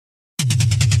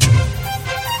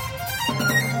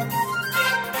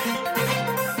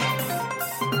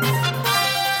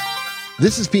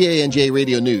This is PANJ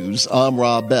Radio News. I'm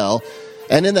Rob Bell.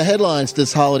 And in the headlines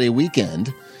this holiday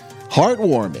weekend,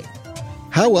 heartwarming.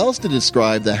 How else to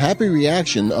describe the happy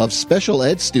reaction of special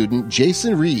ed student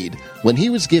Jason Reed when he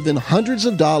was given hundreds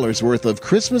of dollars worth of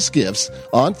Christmas gifts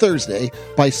on Thursday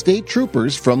by state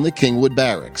troopers from the Kingwood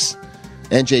Barracks?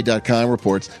 NJ.com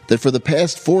reports that for the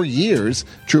past 4 years,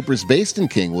 troopers based in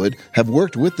Kingwood have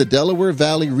worked with the Delaware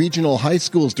Valley Regional High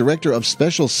School's Director of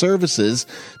Special Services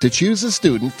to choose a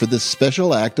student for this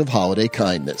special act of holiday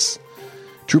kindness.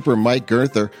 Trooper Mike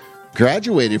Gerther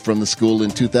graduated from the school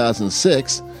in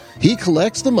 2006. He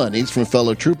collects the monies from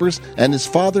fellow troopers, and his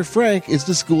father, Frank, is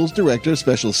the school's Director of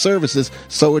Special Services,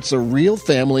 so it's a real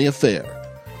family affair.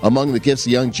 Among the gifts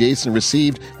young Jason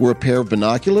received were a pair of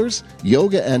binoculars,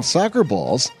 yoga and soccer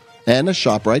balls, and a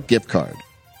ShopRite gift card.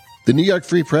 The New York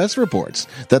Free Press reports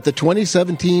that the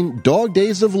 2017 Dog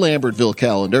Days of Lambertville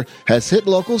calendar has hit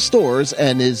local stores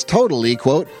and is totally,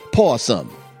 quote, pawsome.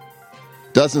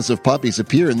 Dozens of puppies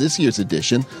appear in this year's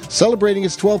edition, celebrating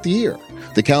its 12th year.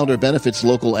 The calendar benefits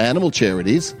local animal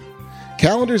charities.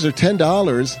 Calendars are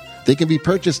 $10. They can be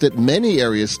purchased at many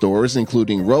area stores,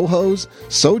 including Rojo's,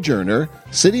 Sojourner,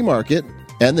 City Market,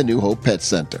 and the New Hope Pet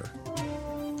Center.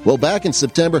 Well, back in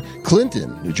September,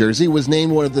 Clinton, New Jersey, was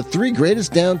named one of the 3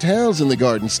 greatest downtowns in the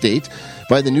Garden State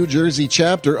by the New Jersey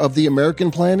chapter of the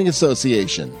American Planning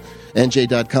Association.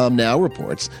 NJ.com now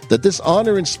reports that this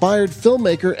honor inspired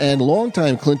filmmaker and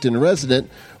longtime Clinton resident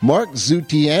Mark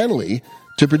Zutianli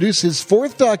to produce his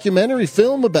 4th documentary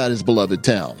film about his beloved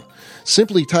town.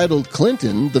 Simply titled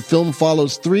Clinton, the film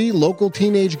follows 3 local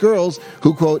teenage girls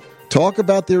who, quote, talk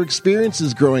about their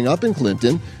experiences growing up in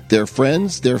Clinton, their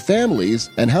friends, their families,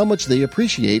 and how much they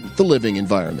appreciate the living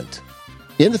environment.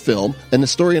 In the film, an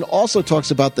historian also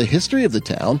talks about the history of the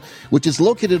town, which is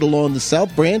located along the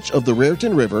south branch of the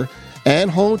Raritan River and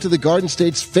home to the Garden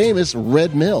State's famous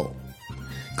Red Mill.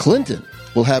 Clinton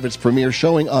will have its premiere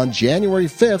showing on January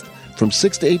 5th from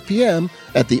 6 to 8 p.m.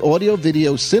 at the Audio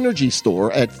Video Synergy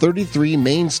store at 33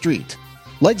 Main Street.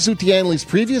 Like Zutianli's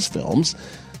previous films,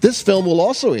 this film will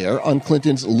also air on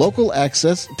Clinton's local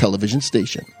access television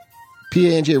station.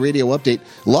 PANJ Radio Update.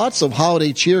 Lots of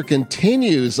holiday cheer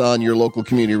continues on your local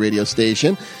community radio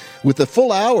station with a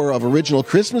full hour of original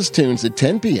Christmas tunes at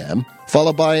 10 p.m.,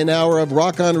 followed by an hour of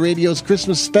Rock On Radio's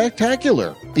Christmas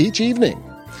Spectacular each evening.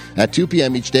 At 2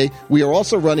 p.m. each day, we are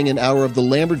also running an hour of the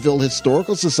Lambertville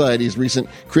Historical Society's recent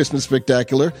Christmas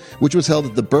Spectacular, which was held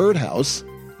at the Birdhouse.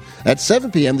 At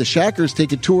 7 p.m., the Shackers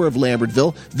take a tour of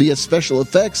Lambertville via special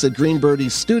effects at Green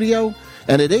Birdie's studio.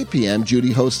 And at 8 p.m.,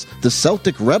 Judy hosts the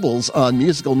Celtic Rebels on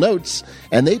Musical Notes,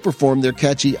 and they perform their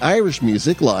catchy Irish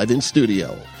music live in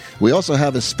studio. We also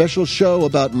have a special show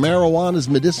about marijuana's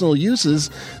medicinal uses.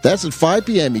 That's at 5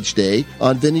 p.m. each day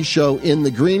on Vinny's show In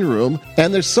the Green Room,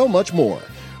 and there's so much more.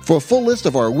 For a full list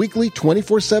of our weekly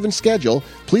 24/7 schedule,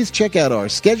 please check out our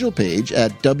schedule page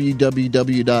at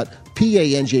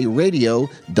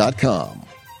www.panjradio.com.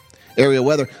 Area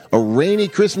weather: a rainy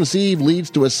Christmas Eve leads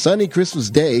to a sunny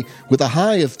Christmas Day with a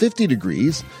high of 50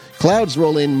 degrees. Clouds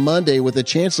roll in Monday with a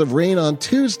chance of rain on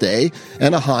Tuesday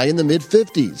and a high in the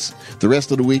mid-50s. The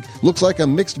rest of the week looks like a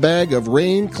mixed bag of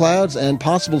rain, clouds, and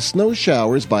possible snow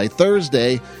showers by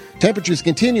Thursday. Temperatures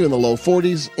continue in the low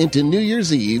 40s into New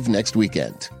Year's Eve next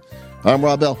weekend. I'm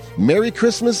Rob Bell. Merry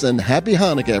Christmas and Happy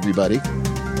Hanukkah, everybody.